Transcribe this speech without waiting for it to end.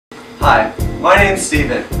Hi, my name's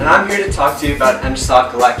Steven, and I'm here to talk to you about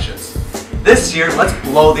EngSoc elections. This year, let's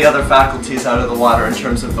blow the other faculties out of the water in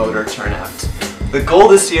terms of voter turnout. The goal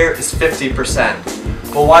this year is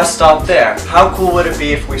 50%. But why stop there? How cool would it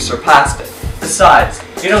be if we surpassed it? Besides,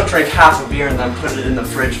 you don't drink half a beer and then put it in the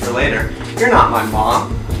fridge for later. You're not my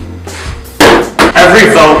mom. Every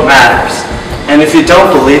vote matters. And if you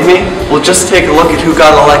don't believe me, we'll just take a look at who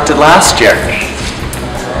got elected last year.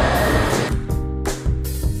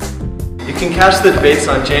 You can catch the debates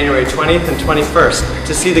on January 20th and 21st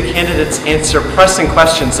to see the candidates answer pressing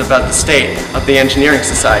questions about the state of the Engineering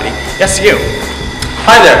Society. Yes, you.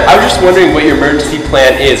 Hi there, I was just wondering what your emergency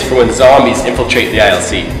plan is for when zombies infiltrate the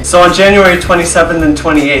ILC. So on January 27th and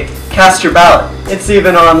 28th, cast your ballot. It's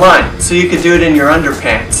even online, so you could do it in your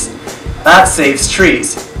underpants. That saves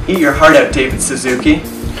trees. Eat your heart out, David Suzuki.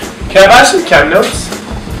 Can I buy some count notes?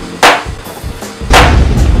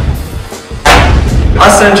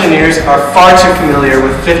 Us engineers are far too familiar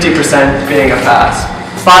with 50% being a pass.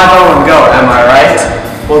 5-0 and go, am I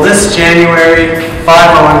right? Well, this January,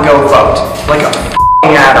 5-0 and go vote. Like a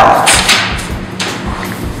f***ing adult.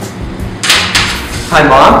 Hi,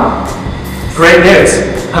 Mom. Great news.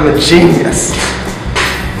 I'm a genius.